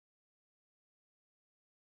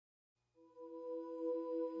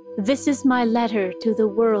This is my letter to the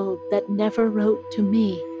world that never wrote to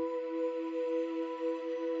me.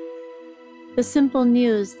 The simple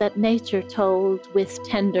news that nature told with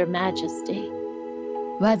tender majesty.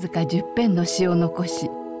 わずか10編の詩を残し、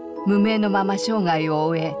無名のまま生涯を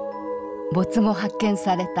終え、没後発見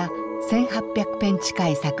された1800編近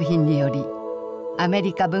い作品により、アメ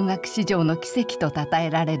リカ文学史上の奇跡と称え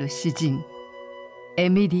られる詩人、エ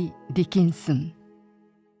ミリー・ディキンスン。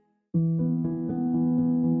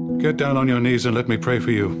Get down on your knees and let me pray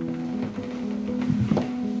for you.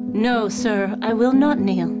 No, sir, I will not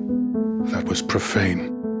kneel. That was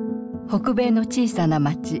profane. 北米の小さな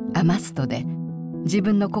町アマストで自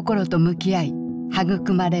分の心と向き合い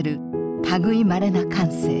育まれる類まれな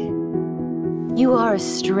感性。You are a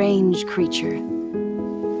strange creature.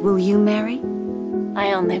 Will you marry?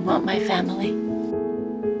 I only want my family.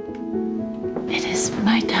 It is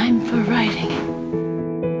my time for writing.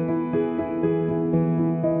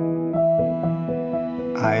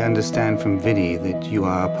 I understand from Vinny that you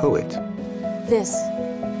are a poet. This.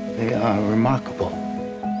 They are remarkable.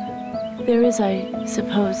 There is, I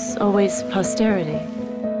suppose, always posterity.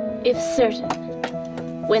 If certain,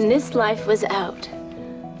 when this life was out,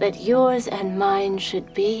 that yours and mine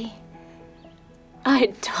should be,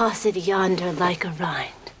 I'd toss it yonder like a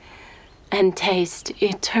rind and taste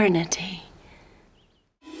eternity.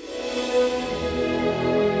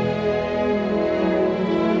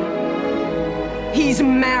 He's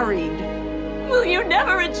married. Will you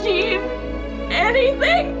never achieve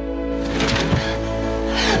anything?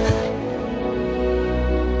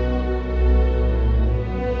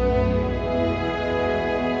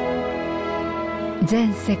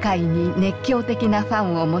 全世界に熱狂的なファ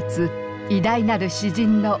ンを持つ偉大なる詩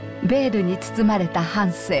人のベールに包まれた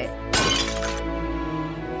半生。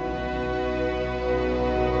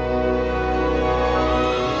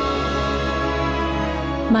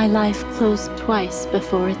My life closed twice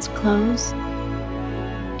before its close.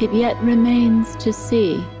 It yet remains to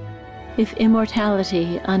see if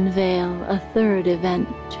immortality unveil a third event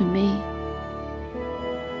to me.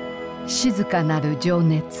 静かなる情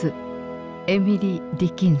熱、エミリー・デ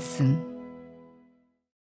ィキンスン。